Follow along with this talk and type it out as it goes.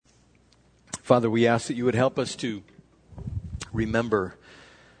Father, we ask that you would help us to remember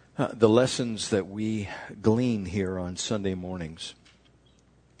the lessons that we glean here on Sunday mornings.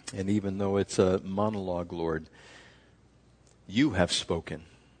 And even though it's a monologue, Lord, you have spoken.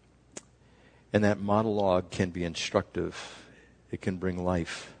 And that monologue can be instructive. It can bring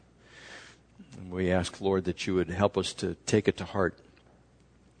life. And we ask, Lord, that you would help us to take it to heart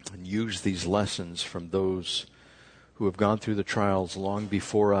and use these lessons from those who have gone through the trials long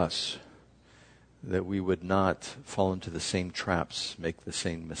before us, that we would not fall into the same traps, make the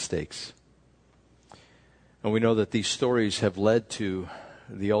same mistakes. And we know that these stories have led to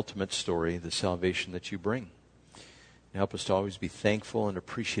the ultimate story, the salvation that you bring. Help us to always be thankful and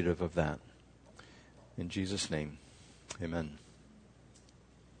appreciative of that. In Jesus' name, amen.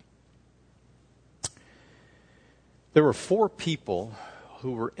 There were 4 people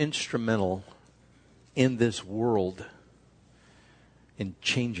who were instrumental in this world in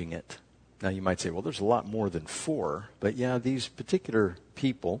changing it. Now you might say, well, there's a lot more than 4. But yeah, these particular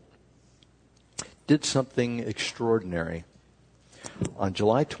people did something extraordinary. On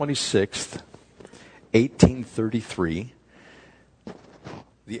July 26th, 1833,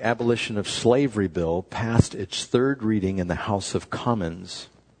 the Abolition of Slavery Bill passed its 3rd reading in the House of Commons.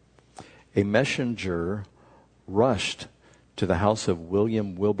 A messenger rushed to the house of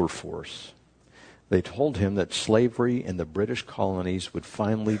William Wilberforce. They told him that slavery in the British colonies would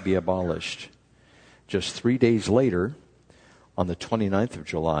finally be abolished. Just 3 days later, on the 29th of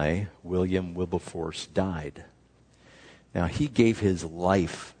July, William Wilberforce died. Now, he gave his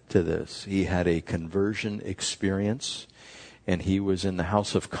life to this. He had a conversion experience, and he was in the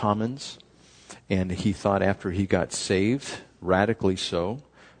House of Commons, and he thought after he got saved, radically so,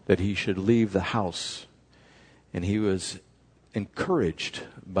 that he should leave the house. And he was encouraged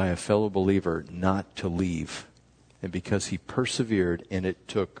by a fellow believer not to leave. And because he persevered, and it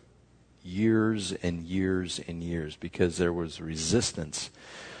took years and years and years, because there was resistance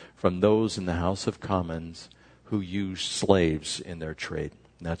from those in the House of Commons who used slaves in their trade.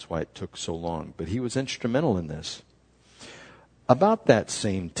 And that's why it took so long. But he was instrumental in this. About that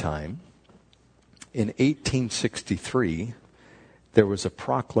same time, in 1863, there was a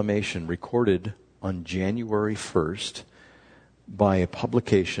proclamation recorded on January 1st by a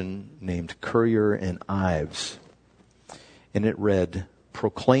publication named Currier and Ives. And it read,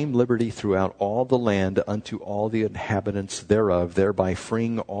 "Proclaim liberty throughout all the land unto all the inhabitants thereof, thereby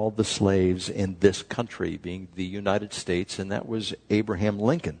freeing all the slaves in this country," being the United States. And that was Abraham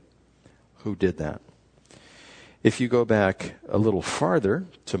Lincoln who did that. If you go back a little farther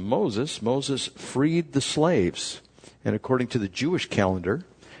to Moses, Moses freed the slaves. And according to the Jewish calendar,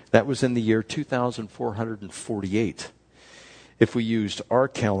 that was in the year 2448. If we used our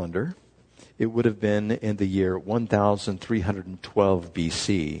calendar, it would have been in the year 1312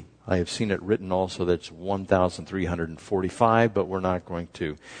 BC. I have seen it written also that's 1345, but we're not going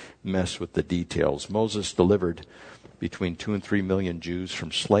to mess with the details. Moses delivered between 2 and 3 million Jews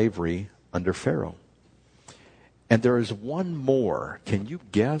from slavery under Pharaoh. And there is one more. Can you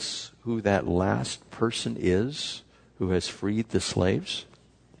guess who that last person is who has freed the slaves?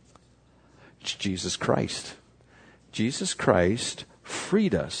 It's Jesus Christ. Jesus Christ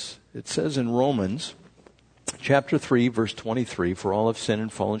freed us. It says in Romans chapter 3, verse 23, "For all have sinned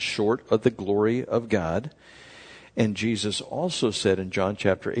and fallen short of the glory of God." And Jesus also said in John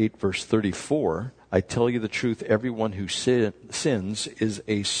chapter 8, verse 34, "I tell you the truth, everyone who sins is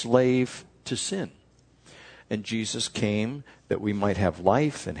a slave to sin." And Jesus came that we might have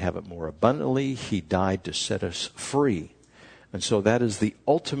life and have it more abundantly. He died to set us free. And so that is the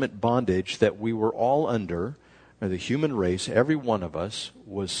ultimate bondage that we were all under. The human race, every one of us,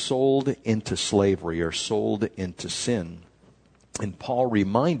 was sold into slavery or sold into sin. And Paul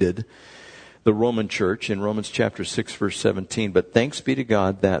reminded the Roman church in Romans chapter 6, verse 17, "But thanks be to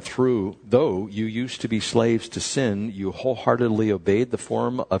God that though you used to be slaves to sin, you wholeheartedly obeyed the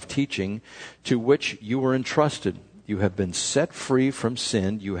form of teaching to which you were entrusted. You have been set free from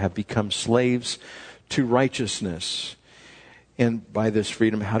sin. You have become slaves to righteousness." And by this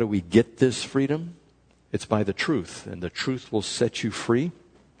freedom, how do we get this freedom? It's by the truth, and the truth will set you free.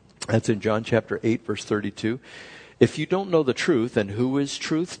 That's in John chapter 8, verse 32. If you don't know the truth, and who is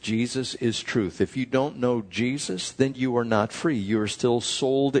truth? Jesus is truth. If you don't know Jesus, then you are not free. You are still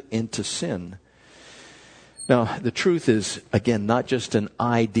sold into sin. Now, the truth is, again, not just an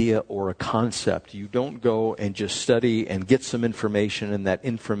idea or a concept. You don't go and just study and get some information, and that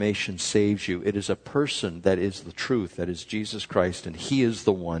information saves you. It is a person that is the truth, that is Jesus Christ, and He is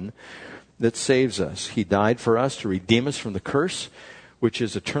the one that saves us. He died for us to redeem us from the curse. which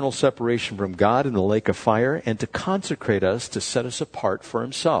is eternal separation from God in the lake of fire, and to consecrate us, to set us apart for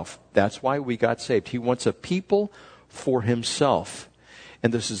himself. That's why we got saved. He wants a people for himself.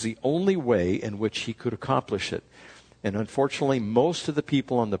 And this is the only way in which he could accomplish it. And unfortunately, most of the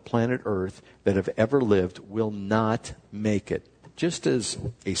people on the planet Earth that have ever lived will not make it. Just as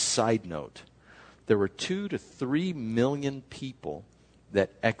a side note, there were 2 to 3 million people that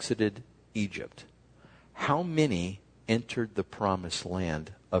exited Egypt. How many entered the promised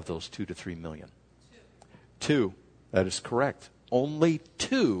land of those 2 to 3 million? 2. That is correct. Only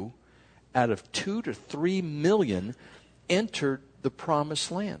 2 out of 2 to 3 million entered the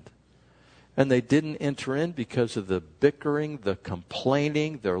promised land. And they didn't enter in because of the bickering, the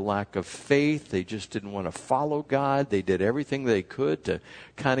complaining, their lack of faith. They just didn't want to follow God. They did everything they could to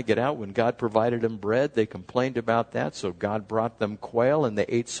kind of get out. When God provided them bread, they complained about that. So God brought them quail, and they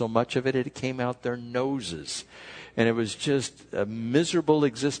ate so much of it, it came out their noses. And it was just a miserable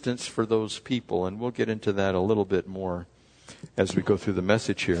existence for those people. And we'll get into that a little bit more as we go through the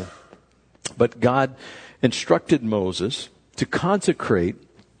message here. But God instructed Moses to consecrate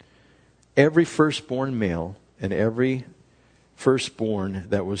every firstborn male and every firstborn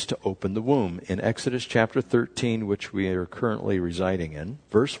that was to open the womb. In Exodus chapter 13, which we are currently residing in,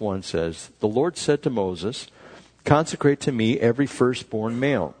 verse 1 says, "The Lord said to Moses, 'Consecrate to me every firstborn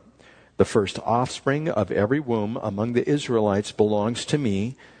male. The first offspring of every womb among the Israelites belongs to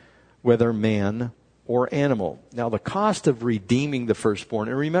me, whether man or animal.'" Now, the cost of redeeming the firstborn,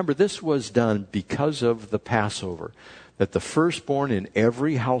 and remember, this was done because of the Passover, that the firstborn in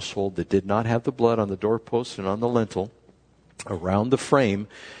every household that did not have the blood on the doorpost and on the lintel, around the frame,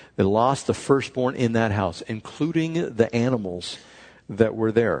 they lost the firstborn in that house, including the animals that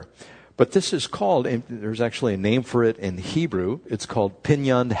were there. But this is called, and there's actually a name for it in Hebrew, it's called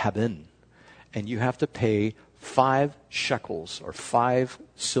Pinyan Habin. And you have to pay 5 shekels, or 5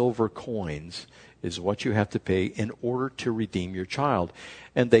 silver coins, is what you have to pay in order to redeem your child.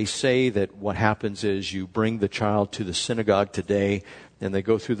 And they say that what happens is you bring the child to the synagogue today, and they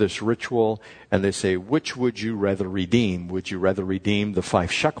go through this ritual, and they say, which would you rather redeem? Would you rather redeem the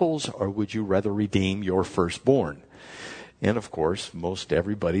 5 shekels, or would you rather redeem your firstborn? And of course, most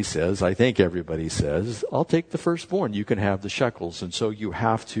everybody says, I think everybody says, I'll take the firstborn. You can have the shekels. And so you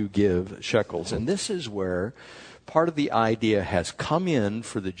have to give shekels. And this is where part of the idea has come in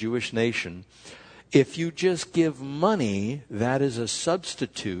for the Jewish nation. If you just give money, that is a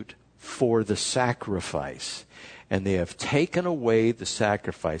substitute for the sacrifice. And they have taken away the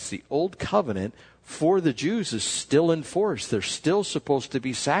sacrifice. The old covenant for the Jews is still in force. They're still supposed to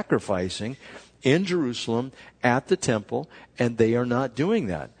be sacrificing in Jerusalem at the temple, and they are not doing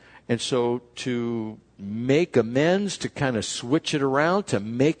that. And so to make amends, to kind of switch it around, to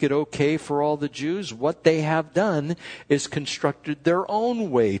make it okay for all the Jews, what they have done is constructed their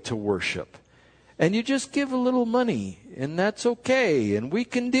own way to worship. And you just give a little money, and that's okay, and we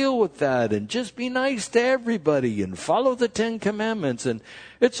can deal with that, and just be nice to everybody, and follow the 10 Commandments, and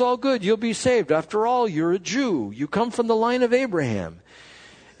it's all good, you'll be saved. After all, you're a Jew. You come from the line of Abraham.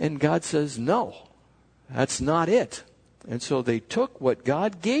 And God says, no, that's not it. And so they took what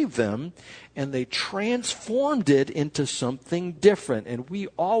God gave them, and they transformed it into something different. And we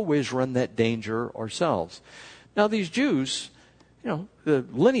always run that danger ourselves. Now, these Jews, the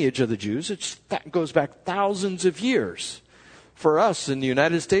lineage of the Jews, that goes back thousands of years. For us in the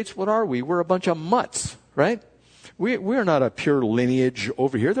United States, what are we? We're a bunch of mutts, right? We're not a pure lineage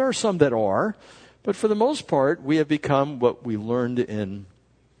over here. There are some that are. But for the most part, we have become what we learned in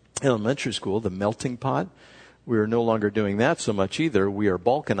elementary school, the melting pot. We are no longer doing that so much either. We are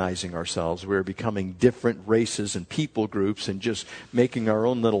balkanizing ourselves. We are becoming different races and people groups and just making our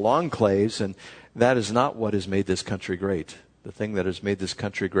own little enclaves. And that is not what has made this country great. The thing that has made this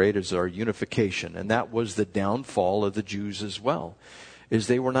country great is our unification. And that was the downfall of the Jews as well, is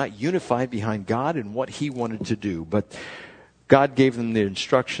they were not unified behind God and what He wanted to do. But God gave them the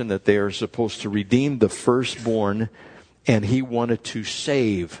instruction that they are supposed to redeem the firstborn, and He wanted to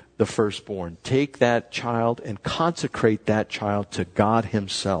save the firstborn. Take that child and consecrate that child to God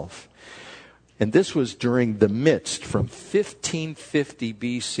Himself. And this was during the midst, from 1550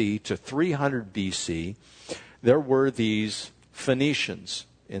 BC to 300 BC, there were these Phoenicians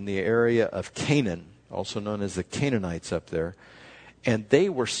in the area of Canaan, also known as the Canaanites up there, and they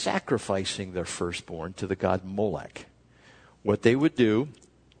were sacrificing their firstborn to the god Molech. What they would do,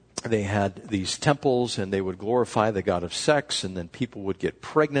 they had these temples, and they would glorify the god of sex, and then people would get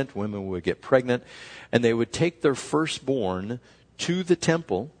pregnant, women would get pregnant, and they would take their firstborn to the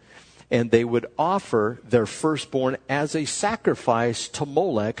temple, and they would offer their firstborn as a sacrifice to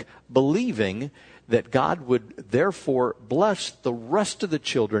Molech, believing that God would therefore bless the rest of the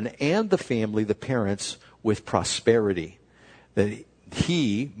children and the family, the parents, with prosperity. That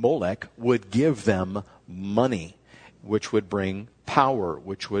he, Molech, would give them money, which would bring power,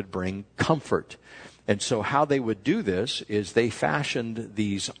 which would bring comfort. And so how they would do this is they fashioned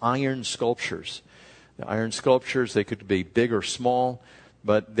these iron sculptures. The iron sculptures, they could be big or small,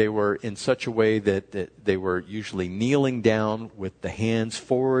 but they were in such a way that they were usually kneeling down with the hands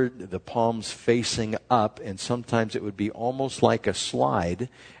forward, the palms facing up, and sometimes it would be almost like a slide,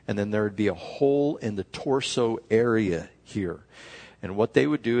 and then there would be a hole in the torso area here. And what they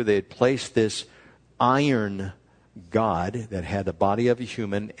would do, they'd place this iron god that had the body of a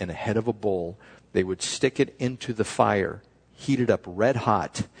human and a head of a bull. They would stick it into the fire, heat it up red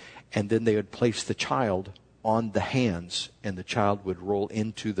hot, and then they would place the child on the hands, and the child would roll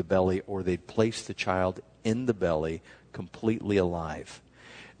into the belly, or they'd place the child in the belly completely alive.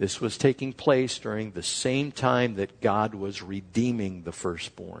 This was taking place during the same time that God was redeeming the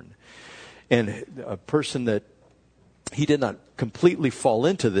firstborn. And a person that he did not completely fall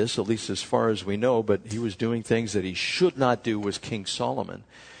into this, at least as far as we know, but he was doing things that he should not do, was King Solomon.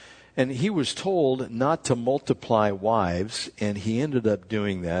 And he was told not to multiply wives, and he ended up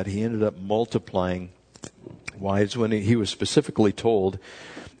doing that. He ended up multiplying wives when he was specifically told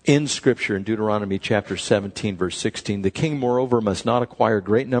in Scripture in Deuteronomy chapter 17, verse 16, the king, moreover, must not acquire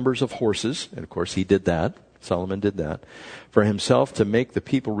great numbers of horses. And of course, he did that. Solomon did that. For himself, to make the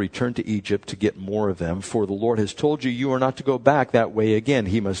people return to Egypt to get more of them. For the Lord has told you, you are not to go back that way again.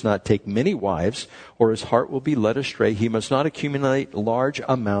 He must not take many wives, or his heart will be led astray. He must not accumulate large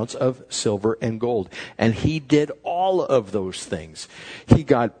amounts of silver and gold. And he did all of those things. He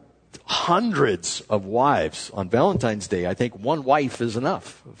got hundreds of wives on Valentine's Day. I think one wife is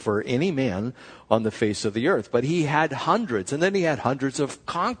enough for any man on the face of the earth. But he had hundreds, and then he had hundreds of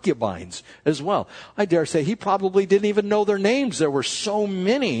concubines as well. I dare say he probably didn't even know their names. There were so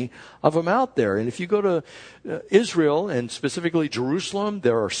many of them out there. And if you go to Israel, and specifically Jerusalem,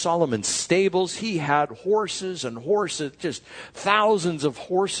 there are Solomon's stables. He had horses and horses, just thousands of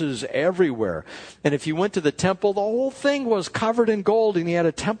horses everywhere. And if you went to the temple, the whole thing was covered in gold, and he had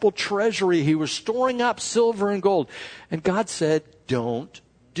a temple treasury. He was storing up silver and gold. And God said, don't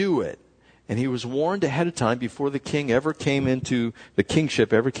do it. And he was warned ahead of time before the kingship ever came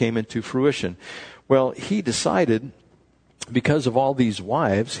into fruition. Well, he decided, because of all these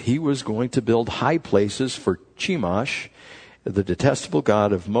wives, he was going to build high places for Chemosh, the detestable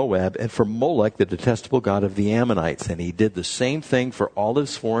god of Moab, and for Molech, the detestable god of the Ammonites. And he did the same thing for all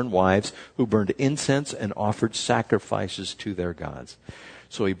his foreign wives who burned incense and offered sacrifices to their gods.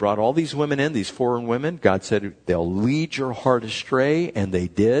 So he brought all these women in, these foreign women. God said, they'll lead your heart astray, and they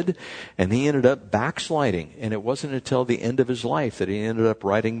did. And he ended up backsliding. And it wasn't until the end of his life that he ended up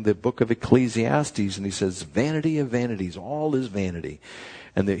writing the book of Ecclesiastes. And he says, vanity of vanities, all is vanity.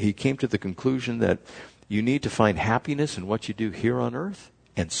 And that he came to the conclusion that you need to find happiness in what you do here on earth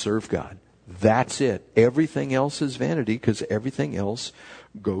and serve God. That's it. Everything else is vanity, because everything else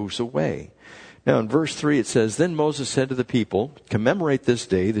goes away. Now in verse 3 it says, Then Moses said to the people, Commemorate this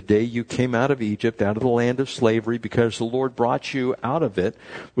day, the day you came out of Egypt, out of the land of slavery, because the Lord brought you out of it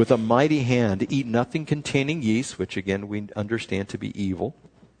with a mighty hand. Eat nothing containing yeast, which again we understand to be evil,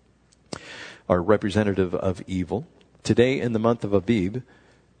 or representative of evil. Today in the month of Abib,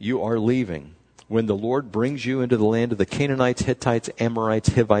 you are leaving. When the Lord brings you into the land of the Canaanites, Hittites,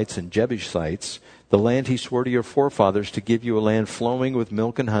 Amorites, Hivites, and Jebusites, the land he swore to your forefathers to give you, a land flowing with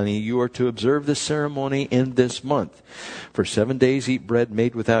milk and honey, you are to observe this ceremony in this month. For 7 days eat bread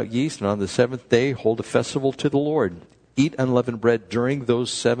made without yeast, and on the seventh day hold a festival to the Lord. Eat unleavened bread during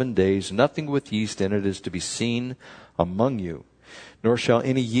those 7 days. Nothing with yeast in it is to be seen among you, nor shall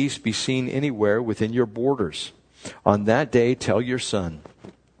any yeast be seen anywhere within your borders. On that day tell your son,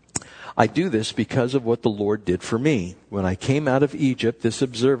 I do this because of what the Lord did for me. When I came out of Egypt, this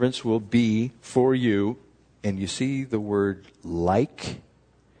observance will be for you. And you see the word like?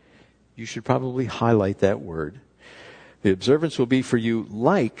 You should probably highlight that word. The observance will be for you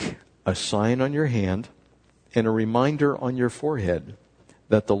like a sign on your hand and a reminder on your forehead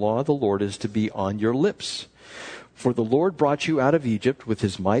that the law of the Lord is to be on your lips. For the Lord brought you out of Egypt with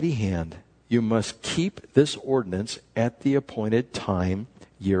his mighty hand. You must keep this ordinance at the appointed time,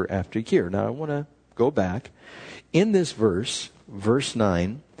 year after year. Now I want to go back. In this verse, verse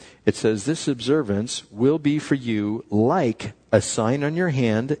 9, it says, This observance will be for you like a sign on your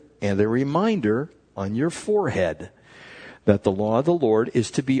hand and a reminder on your forehead that the law of the Lord is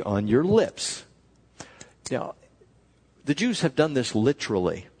to be on your lips. Now, the Jews have done this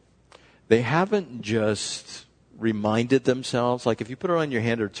literally. They haven't just reminded themselves. Like if you put it on your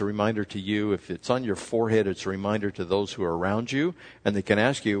hand, it's a reminder to you. If it's on your forehead, it's a reminder to those who are around you. And they can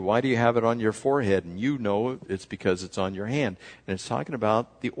ask you, why do you have it on your forehead? And you know it's because it's on your hand. And it's talking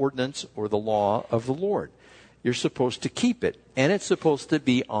about the ordinance or the law of the Lord. You're supposed to keep it. And it's supposed to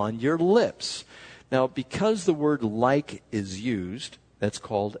be on your lips. Now, because the word like is used, that's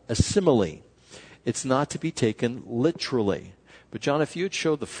called a simile. It's not to be taken literally. But John, if you would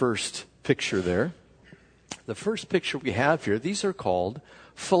show the first picture there. The first picture we have here, these are called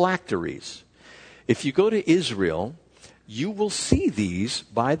phylacteries. If you go to Israel, you will see these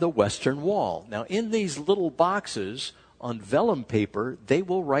by the Western Wall. Now, in these little boxes on vellum paper, they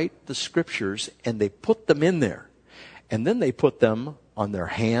will write the scriptures and they put them in there. And then they put them on their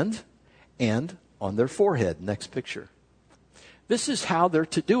hand and on their forehead. Next picture. This is how they're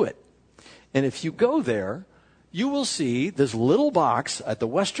to do it. And if you go there, you will see this little box at the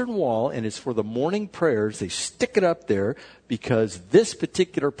Western Wall, and it's for the morning prayers. They stick it up there because this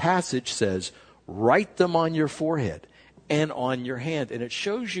particular passage says, write them on your forehead and on your hand. And it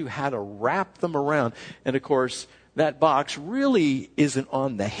shows you how to wrap them around. And of course, that box really isn't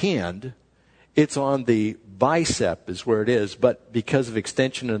on the hand. It's on the bicep is where it is. But because of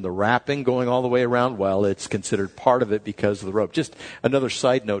extension and the wrapping going all the way around, well, it's considered part of it because of the rope. Just another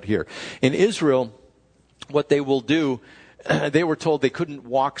side note here. In Israel, what they will do, they were told they couldn't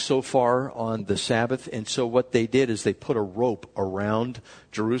walk so far on the Sabbath, and so what they did is they put a rope around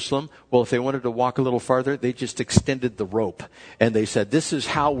Jerusalem. Well, if they wanted to walk a little farther, they just extended the rope, and they said, this is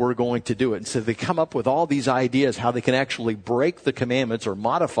how we're going to do it. And so they come up with all these ideas how they can actually break the commandments or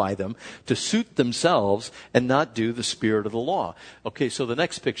modify them to suit themselves and not do the spirit of the law. Okay, so the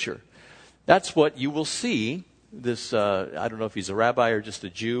next picture. That's what you will see. This, I don't know if he's a rabbi or just a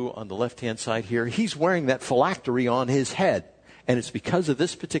Jew on the left-hand side here. He's wearing that phylactery on his head. And it's because of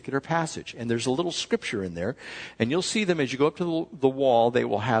this particular passage. And there's a little scripture in there. And you'll see them as you go up to the wall. They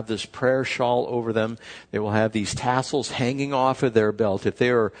will have this prayer shawl over them. They will have these tassels hanging off of their belt. If they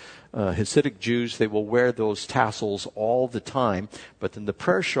are Hasidic Jews, they will wear those tassels all the time. But then the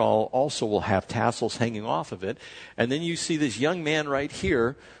prayer shawl also will have tassels hanging off of it. And then you see this young man right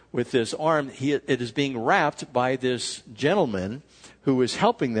here with this arm. It is being wrapped by this gentleman who is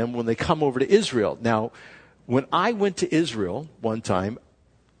helping them when they come over to Israel. Now, when I went to Israel one time,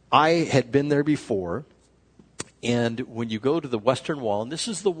 I had been there before. And when you go to the Western Wall, and this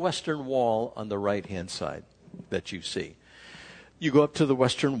is the Western Wall on the right-hand side that you see. You go up to the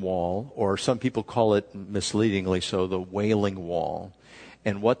Western Wall, or some people call it misleadingly so, the Wailing Wall.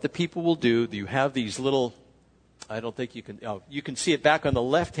 And what the people will do, you have these little, I don't think you can see it back on the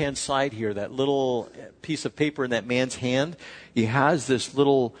left-hand side here, that little piece of paper in that man's hand. He has this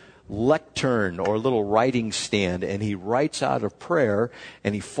little lectern or little writing stand, and he writes out a prayer,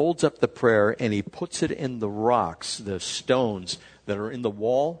 and he folds up the prayer, and he puts it in the rocks, the stones that are in the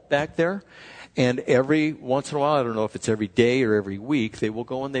wall back there. And every once in a while, I don't know if it's every day or every week, they will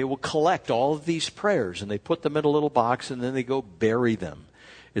go and they will collect all of these prayers, and they put them in a little box, and then they go bury them,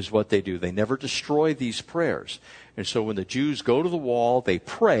 is what they do. They never destroy these prayers. And so when the Jews go to the wall, they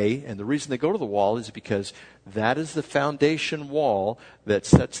pray, and the reason they go to the wall is because that is the foundation wall that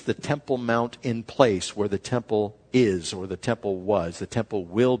sets the Temple Mount in place where the temple is, or the temple was. The temple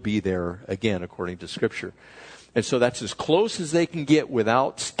will be there again, according to Scripture. And so that's as close as they can get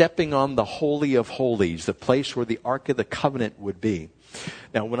without stepping on the Holy of Holies, the place where the Ark of the Covenant would be.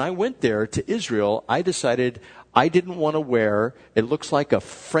 Now, when I went there to Israel, I decided I didn't want to wear, it looks like a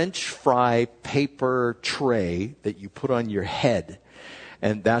French fry paper tray that you put on your head.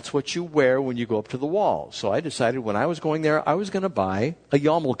 And that's what you wear when you go up to the wall. So I decided when I was going there, I was going to buy a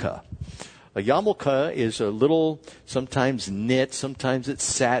yarmulke. A yarmulke is a little, sometimes knit, sometimes it's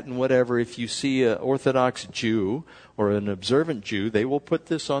satin, whatever. If you see an Orthodox Jew or an observant Jew, they will put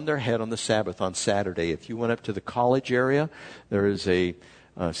this on their head on the Sabbath on Saturday. If you went up to the college area, there is a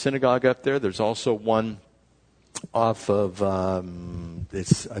synagogue up there. There's also one off of, I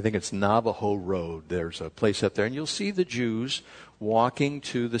think it's Navajo Road. There's a place up there, and you'll see the Jews walking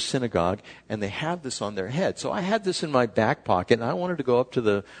to the synagogue, and they have this on their head. So I had this in my back pocket, and I wanted to go up to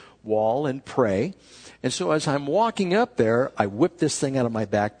the wall and pray. And so as I'm walking up there, I whip this thing out of my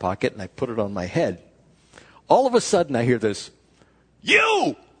back pocket, and I put it on my head. All of a sudden, I hear this,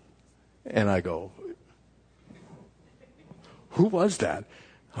 "You!" And I go, "Who was that?"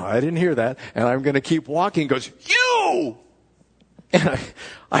 I didn't hear that. And I'm going to keep walking. He goes, "You!" And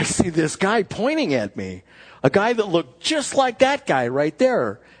I see this guy pointing at me. A guy that looked just like that guy right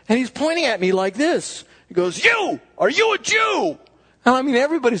there. And he's pointing at me like this. He goes, "You! Are you a Jew?" And I mean,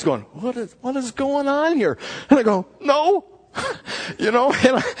 everybody's going, what is going on here? And I go, "No,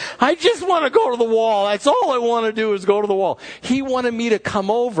 And I just want to go to the wall. That's all I want to do is go to the wall. He wanted me to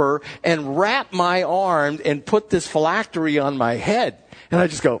come over and wrap my arm and put this phylactery on my head. And I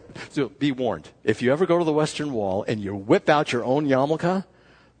just go, so be warned. If you ever go to the Western Wall and you whip out your own yarmulke,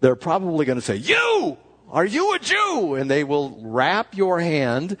 they're probably going to say, are you a Jew? And they will wrap your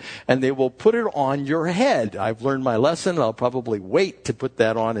hand and they will put it on your head. I've learned my lesson. I'll probably wait to put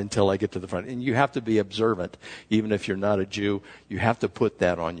that on until I get to the front. And you have to be observant. Even if you're not a Jew, you have to put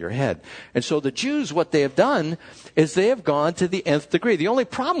that on your head. And so the Jews, what they have done is they have gone to the nth degree. The only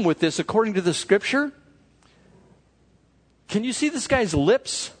problem with this, according to the scripture, can you see this guy's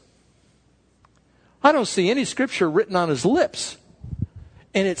lips? I don't see any scripture written on his lips.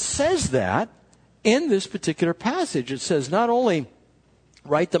 And it says that in this particular passage. It says not only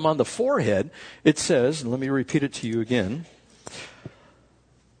write them on the forehead, it says, and let me repeat it to you again.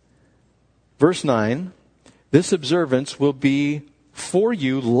 Verse 9, this observance will be for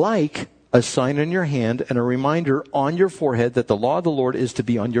you like a sign on your hand and a reminder on your forehead that the law of the Lord is to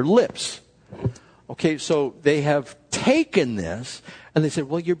be on your lips. Okay, so they have taken this and they said,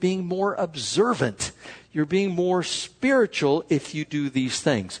 well, you're being more observant. You're being more spiritual if you do these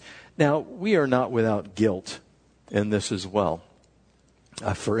things. Now, we are not without guilt in this as well.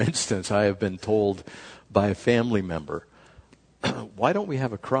 For instance, I have been told by a family member, why don't we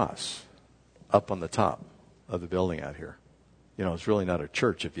have a cross up on the top of the building out here? It's really not a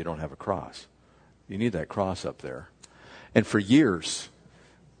church if you don't have a cross. You need that cross up there. And for years,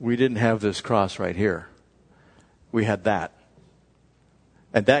 we didn't have this cross right here. We had that.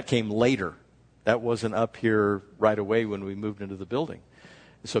 And that came later. That wasn't up here right away when we moved into the building.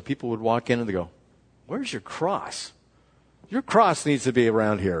 So people would walk in and they go, where's your cross? Your cross needs to be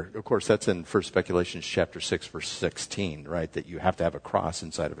around here. Of course, that's in 1 Speculations chapter 6, verse 16, right? That you have to have a cross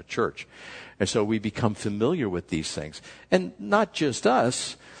inside of a church. And so we become familiar with these things. And not just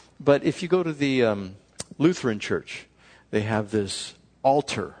us, but if you go to the Lutheran church, they have this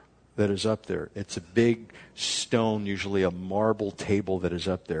altar that is up there. It's a big stone, usually a marble table that is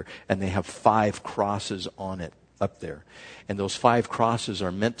up there. And they have 5 crosses on it up there. And those 5 crosses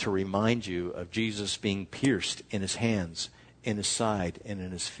are meant to remind you of Jesus being pierced in his hands, in his side, and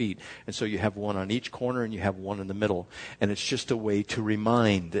in his feet. And so you have one on each corner and you have one in the middle. And it's just a way to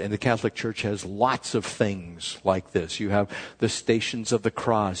remind. And the Catholic Church has lots of things like this. You have the Stations of the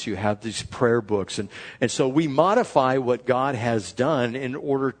Cross. You have these prayer books. And so we modify what God has done in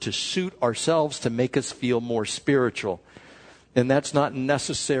order to suit ourselves to make us feel more spiritual. And that's not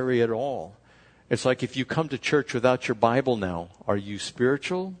necessary at all. It's like if you come to church without your Bible now, are you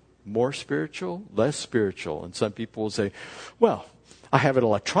spiritual? More spiritual? Less spiritual? And some people will say, well, I have it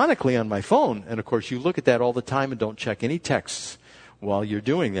electronically on my phone. And of course, you look at that all the time and don't check any texts while you're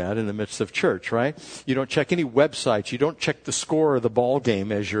doing that in the midst of church, right? You don't check any websites. You don't check the score of the ball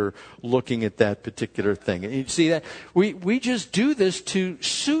game as you're looking at that particular thing. And you see that? We just do this to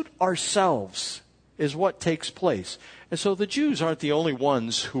suit ourselves is what takes place. And so the Jews aren't the only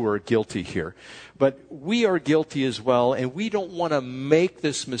ones who are guilty here. But we are guilty as well, and we don't want to make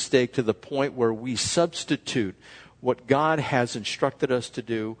this mistake to the point where we substitute what God has instructed us to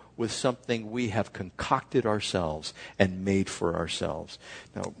do with something we have concocted ourselves and made for ourselves.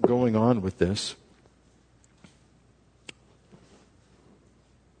 Now, going on with this,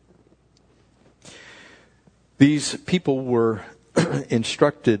 these people were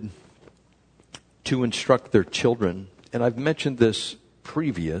instructed to instruct their children. And I've mentioned this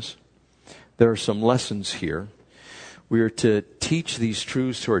previous. There are some lessons here. We are to teach these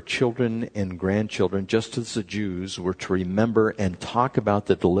truths to our children and grandchildren, just as the Jews were to remember and talk about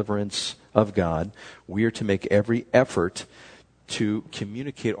the deliverance of God. We are to make every effort to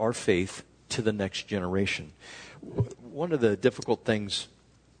communicate our faith to the next generation. One of the difficult things,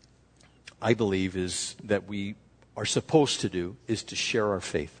 I believe, is that we are supposed to do is to share our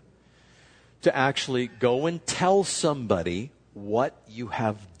faith. To actually go and tell somebody what you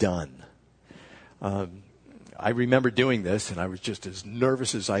have done. I remember doing this, and I was just as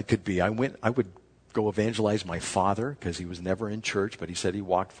nervous as I could be. I would go evangelize my father, because he was never in church, but he said he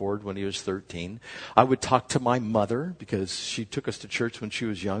walked forward when he was 13. I would talk to my mother, because she took us to church when she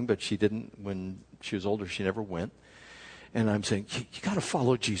was young, but she didn't when she was older. She never went. And I'm saying, you got to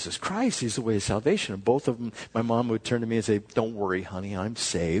follow Jesus Christ. He's the way of salvation. And both of them, my mom would turn to me and say, don't worry, honey, I'm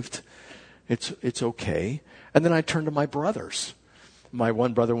saved. It's okay. And then I turned to my brothers. My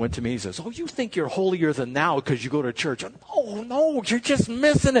one brother went to me, he says, oh, you think you're holier than thou because you go to church. Oh, no, you're just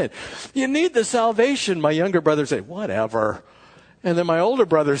missing it. You need the salvation. My younger brother said, whatever. And then my older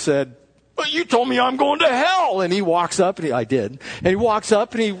brother said, But you told me I'm going to hell. And he walks up, and I did. And he walks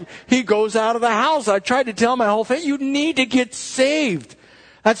up, and he goes out of the house. I tried to tell my whole family, you need to get saved.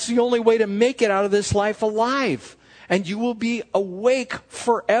 That's the only way to make it out of this life alive. And you will be awake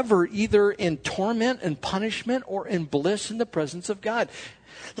forever, either in torment and punishment or in bliss in the presence of God.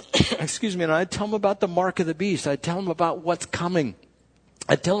 Excuse me. And I tell them about the mark of the beast. I tell them about what's coming.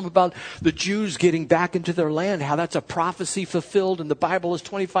 I tell them about the Jews getting back into their land, how that's a prophecy fulfilled, and the Bible is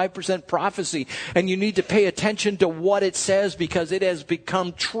 25% prophecy. And you need to pay attention to what it says because it has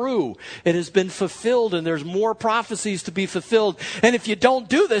become true. It has been fulfilled, and there's more prophecies to be fulfilled. And if you don't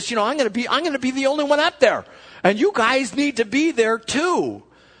do this, I'm going to be the only one up there. And you guys need to be there too.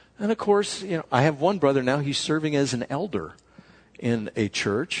 And of course, I have one brother now, he's serving as an elder in a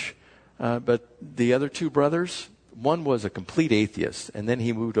church. But the other two brothers, one was a complete atheist, and then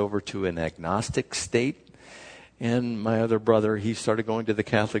he moved over to an agnostic state. And my other brother, he started going to the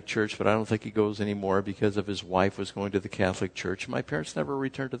Catholic Church, but I don't think he goes anymore because of his wife was going to the Catholic Church. My parents never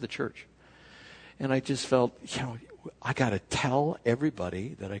returned to the church. And I just felt, I got to tell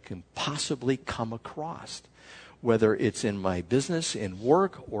everybody that I can possibly come across, whether it's in my business, in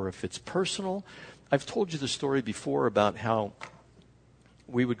work, or if it's personal. I've told you the story before about how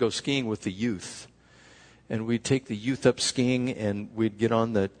we would go skiing with the youth. And we'd take the youth up skiing, and we'd get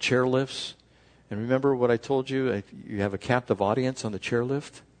on the chairlifts. And remember what I told you? You have a captive audience on the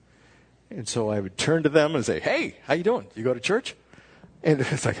chairlift. And so I would turn to them and say, hey, how you doing? You go to church? And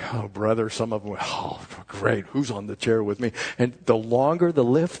it's like, oh, brother, some of them went, oh, great, who's on the chair with me? And the longer the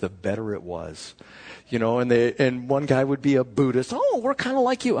lift, the better it was. And one guy would be a Buddhist. Oh, we're kind of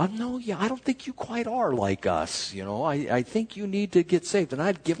like you. No, I don't think you quite are like us. I think you need to get saved. And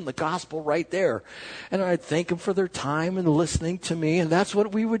I'd give them the gospel right there. And I'd thank them for their time and listening to me. And that's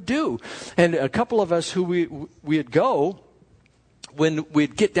what we would do. And a couple of us who we'd go, when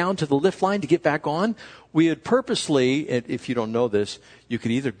we'd get down to the lift line to get back on, we had purposely, if you don't know this, you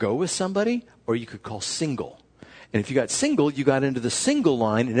could either go with somebody or you could call single. And if you got single, you got into the single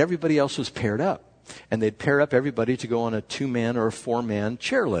line and everybody else was paired up. And they'd pair up everybody to go on a 2-man or a 4-man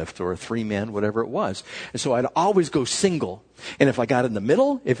chairlift or a 3-man, whatever it was. And so I'd always go single. And if I got in the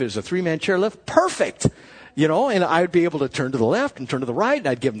middle, if it was a 3-man chairlift, perfect. And I'd be able to turn to the left and turn to the right, and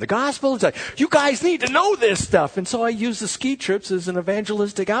I'd give them the gospel. It's like, you guys need to know this stuff. And so I used the ski trips as an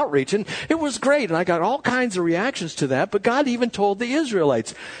evangelistic outreach, and it was great. And I got all kinds of reactions to that. But God even told the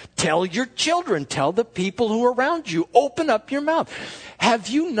Israelites, tell your children, tell the people who are around you, open up your mouth. Have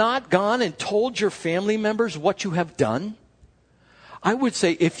you not gone and told your family members what you have done? I would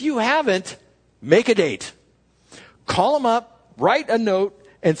say, if you haven't, make a date. Call them up, write a note,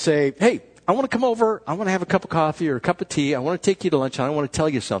 and say, hey, I want to come over. I want to have a cup of coffee or a cup of tea. I want to take you to lunch, and I want to tell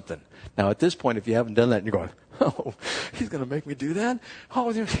you something. Now, at this point, if you haven't done that, and you're going, oh, he's going to make me do that?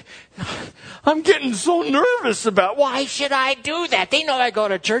 Oh, I'm getting so nervous about, why should I do that? They know I go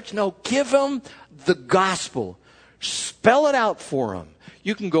to church. No, give them the gospel. Spell it out for them.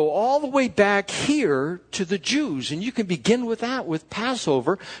 You can go all the way back here to the Jews, and you can begin with that, with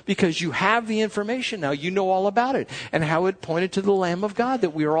Passover, because you have the information now. You know all about it and how it pointed to the Lamb of God,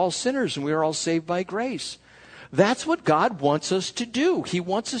 that we are all sinners and we are all saved by grace. That's what God wants us to do. He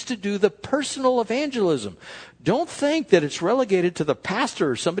wants us to do the personal evangelism. Don't think that it's relegated to the pastor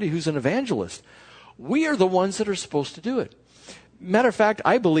or somebody who's an evangelist. We are the ones that are supposed to do it. Matter of fact,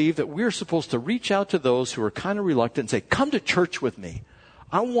 I believe that we're supposed to reach out to those who are kind of reluctant and say, come to church with me.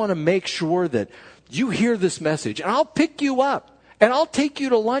 I want to make sure that you hear this message, and I'll pick you up, and I'll take you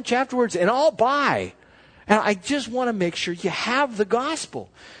to lunch afterwards, and I'll buy. And I just want to make sure you have the gospel.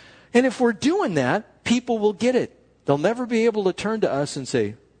 And if we're doing that, people will get it. They'll never be able to turn to us and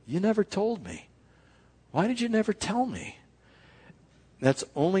say, you never told me. Why did you never tell me? That's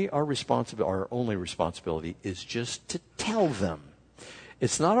only our responsibility. Our only responsibility is just to tell them.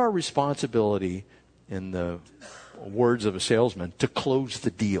 It's not our responsibility, in the words of a salesman, to close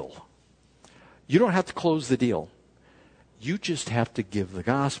the deal. You don't have to close the deal. You just have to give the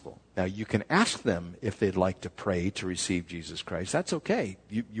gospel. Now, you can ask them if they'd like to pray to receive Jesus Christ. That's okay.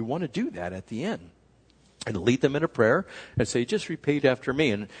 You want to do that at the end. And lead them in a prayer and say, just repeat after me.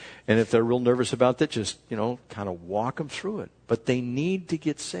 And if they're real nervous about that, just, kind of walk them through it. But they need to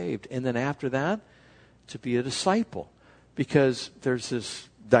get saved. And then after that, to be a disciple. Because there's this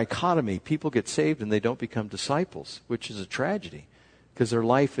dichotomy. People get saved and they don't become disciples, which is a tragedy. Because their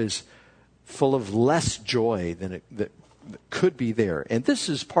life is full of less joy than that could be there. And this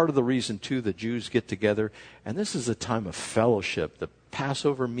is part of the reason, too, the Jews get together. And this is a time of fellowship. The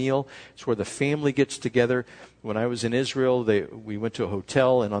Passover meal. It's where the family gets together. When I was in Israel, we went to a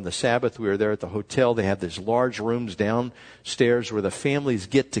hotel, and on the Sabbath we were there at the hotel. They have these large rooms downstairs where the families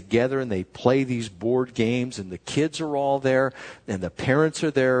get together and they play these board games, and the kids are all there and the parents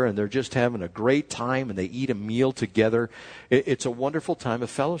are there, and they're just having a great time, and they eat a meal together. It's a wonderful time of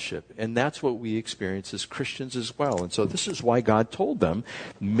fellowship, and that's what we experience as Christians as well. And so this is why God told them,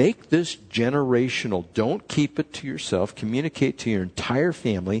 make this generational. Don't keep it to yourself. Communicate to your entire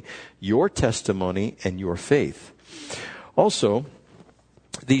family your testimony and your faith. Also,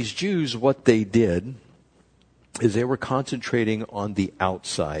 these Jews, what they did is they were concentrating on the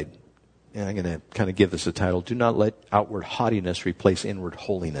outside. And I'm going to kind of give this a title, Do Not Let Outward Haughtiness Replace Inward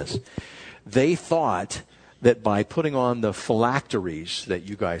Holiness. They thought that by putting on the phylacteries that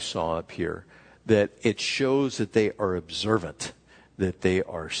you guys saw up here, that it shows that they are observant, that they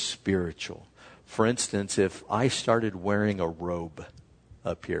are spiritual. For instance, if I started wearing a robe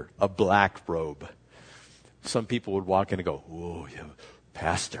up here, a black robe, some people would walk in and go, "Whoa,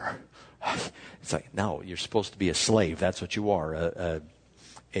 pastor." It's like, no, you're supposed to be a slave. That's what you are.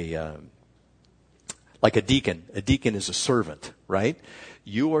 Like a deacon. A deacon is a servant, right?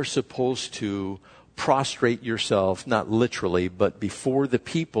 You are supposed to prostrate yourself, not literally, but before the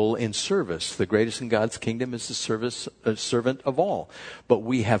people in service. The greatest in God's kingdom is the servant of all. But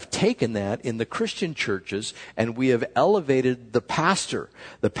we have taken that in the Christian churches and we have elevated the pastor.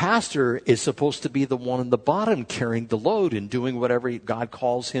 The pastor is supposed to be the one on the bottom carrying the load and doing whatever God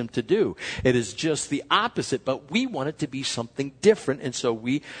calls him to do. It is just the opposite, but we want it to be something different, and so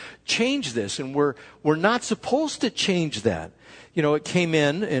we change this, and we're not supposed to change that. You know, it came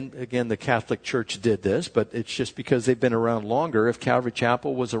in, and again, the Catholic Church did this, but it's just because they've been around longer. If Calvary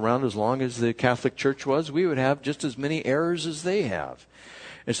Chapel was around as long as the Catholic Church was, we would have just as many errors as they have.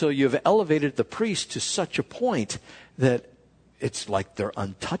 And so you've elevated the priest to such a point that it's like they're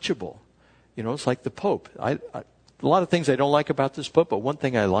untouchable. You know, it's like the Pope. A lot of things I don't like about this Pope, but one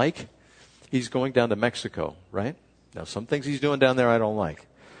thing I like, he's going down to Mexico, right? Now, some things he's doing down there I don't like.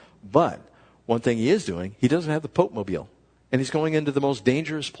 But one thing he is doing, he doesn't have the Pope mobile. And he's going into the most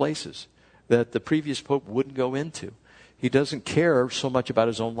dangerous places that the previous Pope wouldn't go into. He doesn't care so much about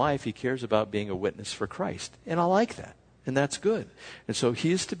his own life. He cares about being a witness for Christ. And I like that. And that's good. And so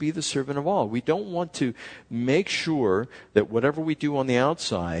he is to be the servant of all. We don't want to make sure that whatever we do on the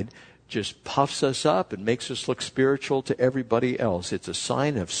outside just puffs us up and makes us look spiritual to everybody else. It's a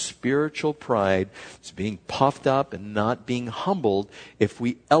sign of spiritual pride. It's being puffed up and not being humbled if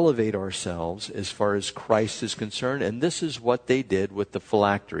we elevate ourselves as far as Christ is concerned. And this is what they did with the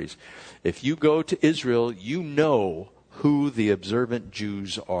phylacteries. If you go to Israel, you know who the observant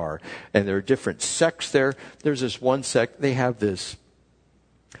Jews are. And there are different sects there. There's this one sect, they have this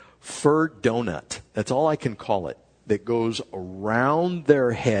fur donut. That's all I can call it. That goes around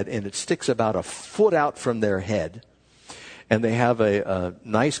their head, and it sticks about a foot out from their head. And they have a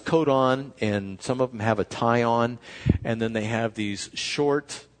nice coat on, and some of them have a tie on. And then they have these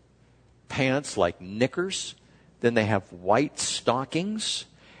short pants like knickers. Then they have white stockings,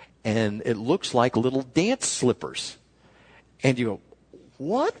 and it looks like little dance slippers. And you go,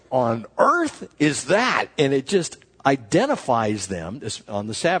 what on earth is that? And it just identifies them. On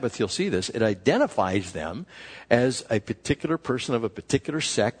the Sabbath, you'll see this. It identifies them as a particular person of a particular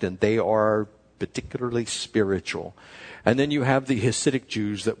sect, and they are particularly spiritual. And then you have the Hasidic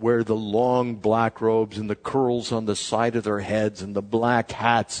Jews that wear the long black robes and the curls on the side of their heads and the black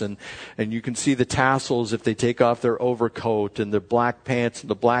hats, and you can see the tassels if they take off their overcoat, and the black pants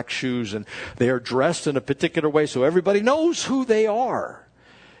and the black shoes, and they are dressed in a particular way so everybody knows who they are.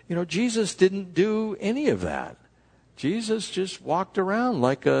 You know, Jesus didn't do any of that. Jesus just walked around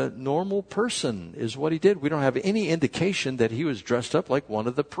like a normal person is what he did. We don't have any indication that he was dressed up like one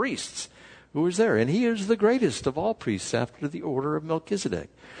of the priests who was there. And he is the greatest of all priests after the order of Melchizedek.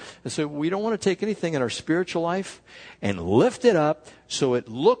 And so we don't want to take anything in our spiritual life and lift it up so it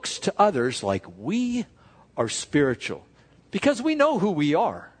looks to others like we are spiritual. Because we know who we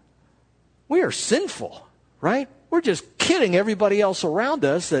are. We are sinful, right? We're just kidding everybody else around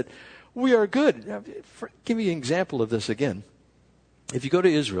us that we are good. Give me an example of this again. If you go to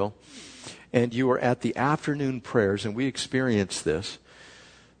Israel and you are at the afternoon prayers, and we experience this,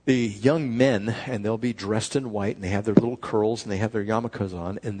 the young men, and they'll be dressed in white, and they have their little curls, and they have their yarmulkes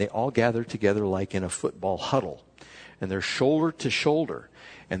on, and they all gather together like in a football huddle. And they're shoulder to shoulder.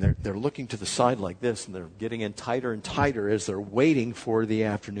 And they're looking to the side like this, and they're getting in tighter and tighter as they're waiting for the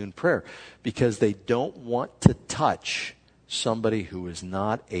afternoon prayer. Because they don't want to touch somebody who is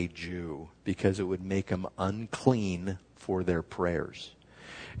not a Jew, because it would make them unclean for their prayers.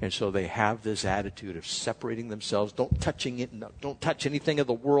 And so they have this attitude of separating themselves. Don't touch anything of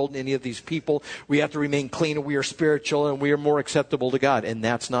the world, any of these people. We have to remain clean, and we are spiritual, and we are more acceptable to God. And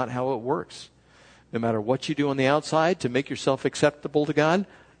that's not how it works. No matter what you do on the outside to make yourself acceptable to God,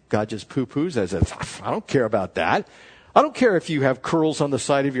 God just poo-poos as if, I don't care about that. I don't care if you have curls on the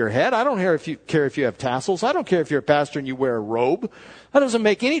side of your head. I don't care if you have tassels. I don't care if you're a pastor and you wear a robe. That doesn't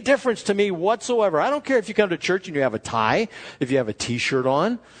make any difference to me whatsoever. I don't care if you come to church and you have a tie, if you have a t-shirt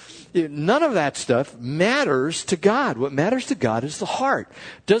on. None of that stuff matters to God. What matters to God is the heart.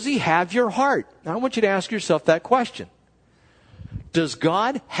 Does he have your heart? Now I want you to ask yourself that question. Does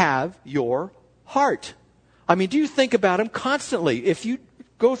God have your heart? I mean, do you think about him constantly? If you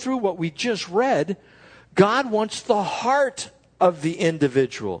go through what we just read, God wants the heart of the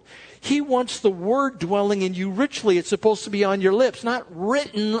individual. He wants the word dwelling in you richly. It's supposed to be on your lips, not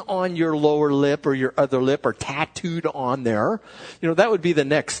written on your lower lip or your other lip or tattooed on there. That would be the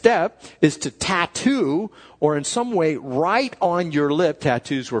next step, is to tattoo or in some way write on your lip.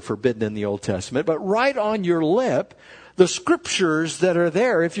 Tattoos were forbidden in the Old Testament, but write on your lip the scriptures that are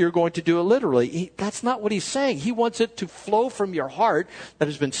there if you're going to do it literally. That's not what he's saying. He wants it to flow from your heart that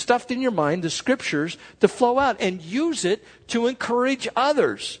has been stuffed in your mind, the scriptures, to flow out, and use it to encourage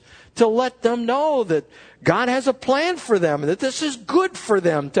others, to let them know that God has a plan for them, and that this is good for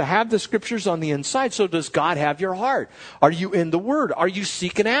them to have the scriptures on the inside. So does God have your heart? Are you in the Word? Are you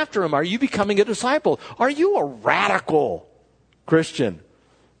seeking after him? Are you becoming a disciple? Are you a radical Christian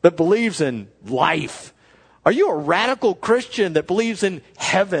that believes in life? Are you a radical Christian that believes in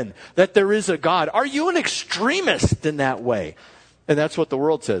heaven, that there is a God? Are you an extremist in that way? And that's what the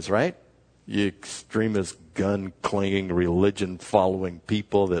world says, right? You extremist, gun-clinging, religion-following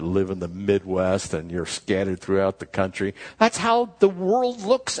people that live in the Midwest and you're scattered throughout the country. That's how the world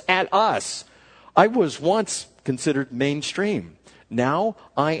looks at us. I was once considered mainstream. Now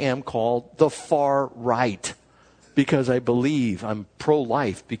I am called the far right. Because I believe, I'm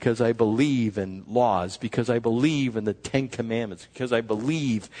pro-life, because I believe in laws, because I believe in the Ten Commandments, because I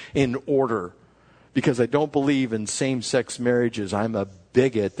believe in order, because I don't believe in same-sex marriages. I'm a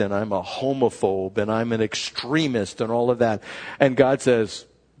bigot, and I'm a homophobe, and I'm an extremist, and all of that. And God says,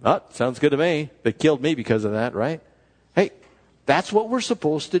 sounds good to me. They killed me because of that, right? Hey, that's what we're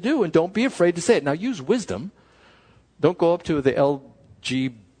supposed to do, and don't be afraid to say it. Now, use wisdom. Don't go up to the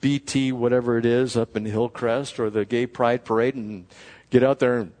LGBT, whatever it is, up in Hillcrest or the Gay Pride Parade and get out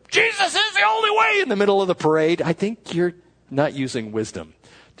there and, Jesus is the only way, in the middle of the parade. I think you're not using wisdom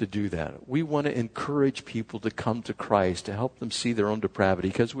to do that. We want to encourage people to come to Christ, to help them see their own depravity,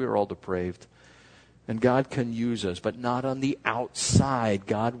 because we are all depraved. And God can use us, but not on the outside.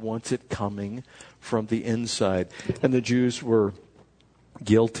 God wants it coming from the inside. And the Jews were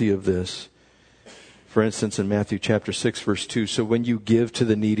guilty of this. For instance, in Matthew chapter 6, verse 2, so when you give to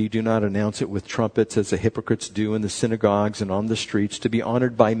the needy, do not announce it with trumpets as the hypocrites do in the synagogues and on the streets to be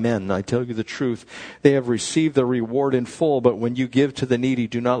honored by men. I tell you the truth, they have received their reward in full. But when you give to the needy,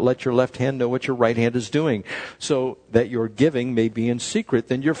 do not let your left hand know what your right hand is doing, so that your giving may be in secret.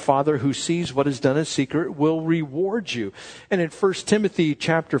 Then your Father who sees what is done in secret will reward you. And in 1 Timothy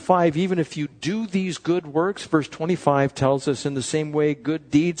chapter 5, even if you do these good works, verse 25 tells us, in the same way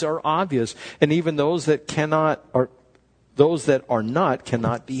good deeds are obvious, and even those that are not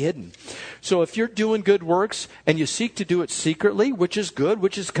cannot be hidden. So if you're doing good works and you seek to do it secretly, which is good,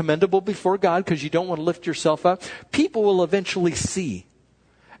 which is commendable before God, because you don't want to lift yourself up, people will eventually see.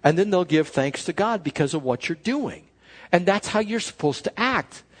 And then they'll give thanks to God because of what you're doing. And that's how you're supposed to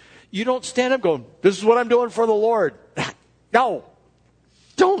act. You don't stand up going, this is what I'm doing for the Lord. No.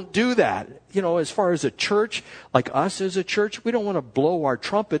 Don't do that. As far as a church, like us as a church, we don't want to blow our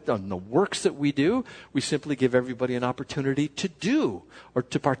trumpet on the works that we do. We simply give everybody an opportunity to do or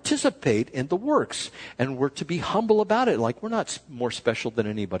to participate in the works. And we're to be humble about it. Like, we're not more special than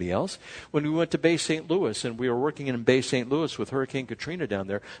anybody else. When we went to Bay St. Louis and we were working in Bay St. Louis with Hurricane Katrina down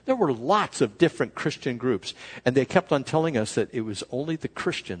there were lots of different Christian groups. And they kept on telling us that it was only the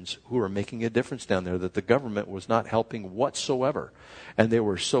Christians who were making a difference down there, that the government was not helping whatsoever. And they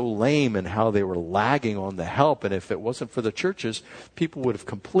were so lame in how they were lagging on the help. And if it wasn't for the churches, people would have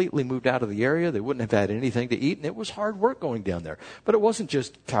completely moved out of the area. They wouldn't have had anything to eat. And it was hard work going down there. But it wasn't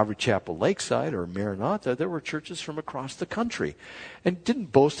just Calvary Chapel Lakeside or Maranatha. There were churches from across the country. And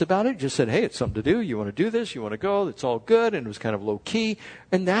didn't boast about it. Just said, hey, it's something to do. You want to do this? You want to go? It's all good. And it was kind of low key.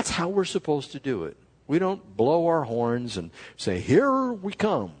 And that's how we're supposed to do it. We don't blow our horns and say, here we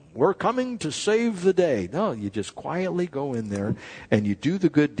come. We're coming to save the day. No, you just quietly go in there and you do the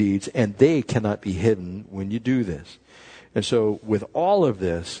good deeds, and they cannot be hidden when you do this. And so with all of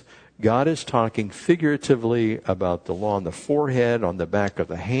this, God is talking figuratively about the law on the forehead, on the back of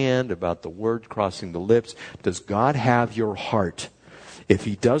the hand, about the word crossing the lips. Does God have your heart? If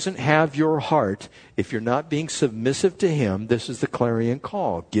he doesn't have your heart, if you're not being submissive to him, this is the clarion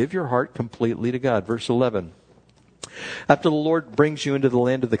call. Give your heart completely to God. Verse 11. After the Lord brings you into the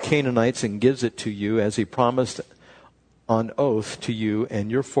land of the Canaanites and gives it to you, as he promised on oath to you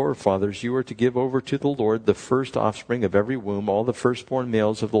and your forefathers, you are to give over to the Lord the first offspring of every womb. All the firstborn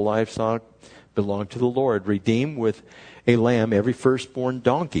males of the livestock belong to the Lord. Redeem with a lamb every firstborn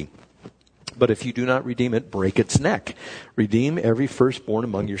donkey. But if you do not redeem it, break its neck. Redeem every firstborn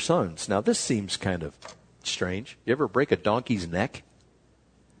among your sons. Now, this seems kind of strange. You ever break a donkey's neck?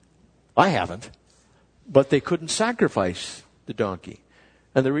 I haven't. But they couldn't sacrifice the donkey.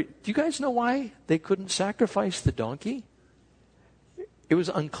 And do you guys know why they couldn't sacrifice the donkey? It was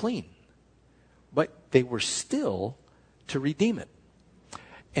unclean. But they were still to redeem it.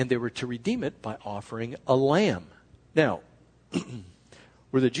 And they were to redeem it by offering a lamb. Now,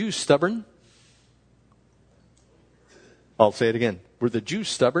 were the Jews stubborn? I'll say it again. Were the Jews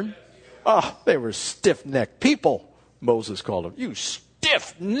stubborn? Oh, they were stiff-necked people, Moses called them. You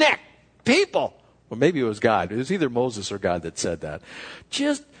stiff-necked people. Well, maybe it was God. It was either Moses or God that said that.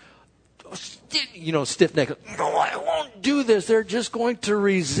 Just, stiff-necked. No, I won't do this. They're just going to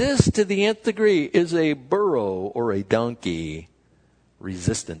resist to the nth degree. Is a burro or a donkey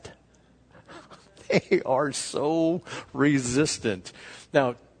resistant? They are so resistant.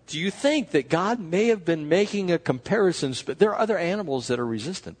 Now, do you think that God may have been making a comparison? But there are other animals that are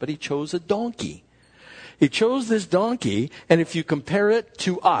resistant, but he chose a donkey. He chose this donkey, and if you compare it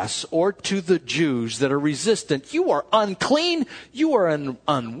to us or to the Jews that are resistant, you are unclean, you are an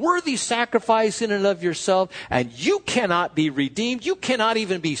unworthy sacrifice in and of yourself, and you cannot be redeemed. You cannot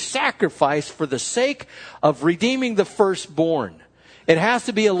even be sacrificed for the sake of redeeming the firstborn. It has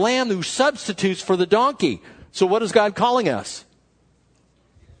to be a lamb who substitutes for the donkey. So what is God calling us?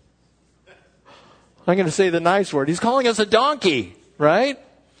 I'm going to say the nice word. He's calling us a donkey, right?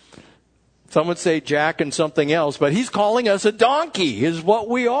 Some would say Jack and something else, but he's calling us a donkey is what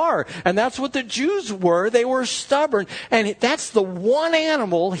we are. And that's what the Jews were. They were stubborn. And that's the one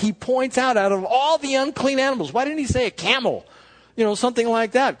animal he points out of all the unclean animals. Why didn't he say a camel? Something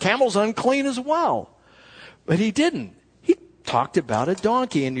like that. Camel's unclean as well. But he didn't. He talked about a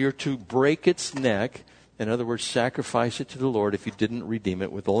donkey, and you're to break its neck. In other words, sacrifice it to the Lord if you didn't redeem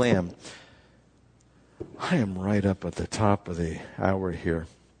it with a lamb. I am right up at the top of the hour here.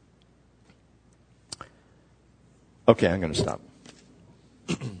 Okay, I'm going to stop.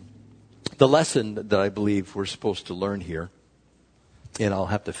 The lesson that I believe we're supposed to learn here, and I'll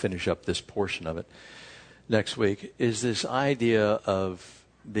have to finish up this portion of it next week, is this idea of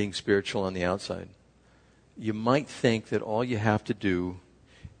being spiritual on the outside. You might think that all you have to do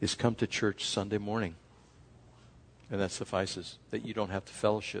is come to church Sunday morning, and that suffices, that you don't have to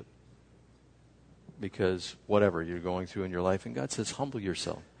fellowship because whatever you're going through in your life, and God says, humble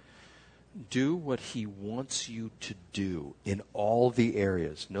yourself. Do what he wants you to do in all the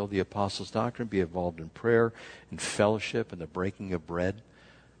areas. Know the apostles' doctrine, be involved in prayer and fellowship and the breaking of bread.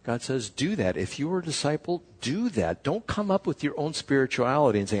 God says, do that. If you are a disciple, do that. Don't come up with your own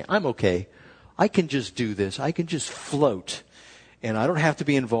spirituality and say, I'm okay. I can just do this. I can just float. And I don't have to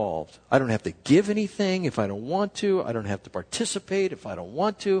be involved. I don't have to give anything if I don't want to. I don't have to participate if I don't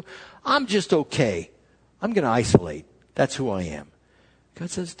want to. I'm just okay. I'm going to isolate. That's who I am. God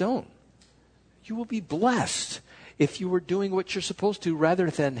says, don't. You will be blessed if you were doing what you're supposed to rather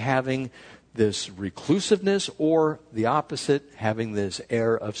than having this reclusiveness or the opposite, having this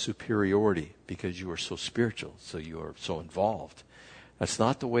air of superiority because you are so spiritual, so you are so involved. That's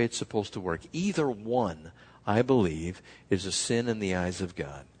not the way it's supposed to work. Either one, I believe, is a sin in the eyes of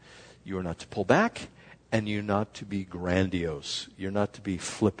God. You are not to pull back, and you're not to be grandiose. You're not to be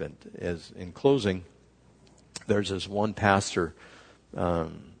flippant. As in closing, there's this one pastor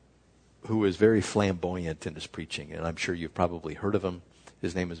who is very flamboyant in his preaching, and I'm sure you've probably heard of him.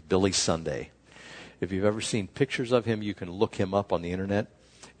 His name is Billy Sunday. If you've ever seen pictures of him, you can look him up on the internet.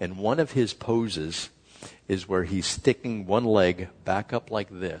 And one of his poses is where he's sticking one leg back up like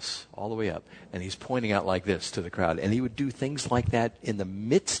this, all the way up, and he's pointing out like this to the crowd. And he would do things like that in the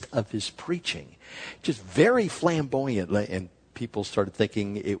midst of his preaching. Just very flamboyant, and people started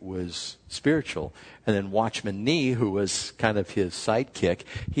thinking it was spiritual. And then Watchman Nee, who was kind of his sidekick,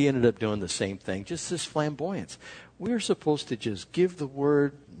 he ended up doing the same thing, just this flamboyance. We're supposed to just give the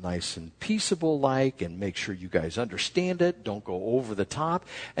word nice and peaceable like and make sure you guys understand it. Don't go over the top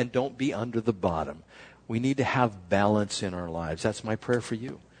and don't be under the bottom. We need to have balance in our lives. That's my prayer for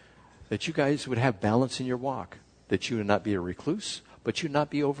you, that you guys would have balance in your walk, that you would not be a recluse, but you not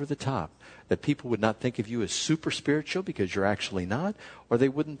be over the top. That people would not think of you as super spiritual because you're actually not, or they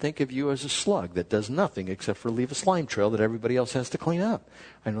wouldn't think of you as a slug that does nothing except for leave a slime trail that everybody else has to clean up.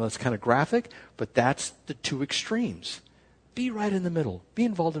 I know that's kind of graphic, but that's the two extremes. Be right in the middle. Be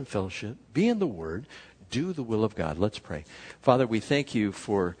involved in fellowship. Be in the Word. Do the will of God. Let's pray. Father, we thank you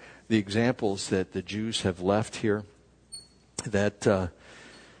for the examples that the Jews have left here, that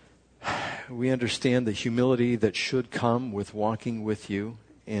we understand the humility that should come with walking with you,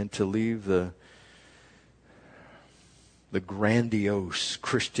 and to leave the grandiose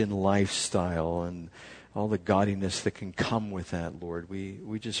Christian lifestyle and all the gaudiness that can come with that, Lord.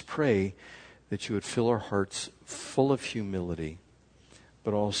 We just pray that you would fill our hearts full of humility,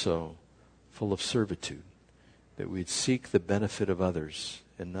 but also full of servitude, that we'd seek the benefit of others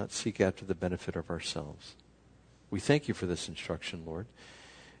and not seek after the benefit of ourselves. We thank you for this instruction, Lord,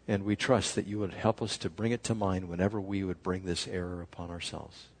 and we trust that you would help us to bring it to mind whenever we would bring this error upon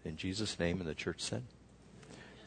ourselves. In Jesus' name, and the church said,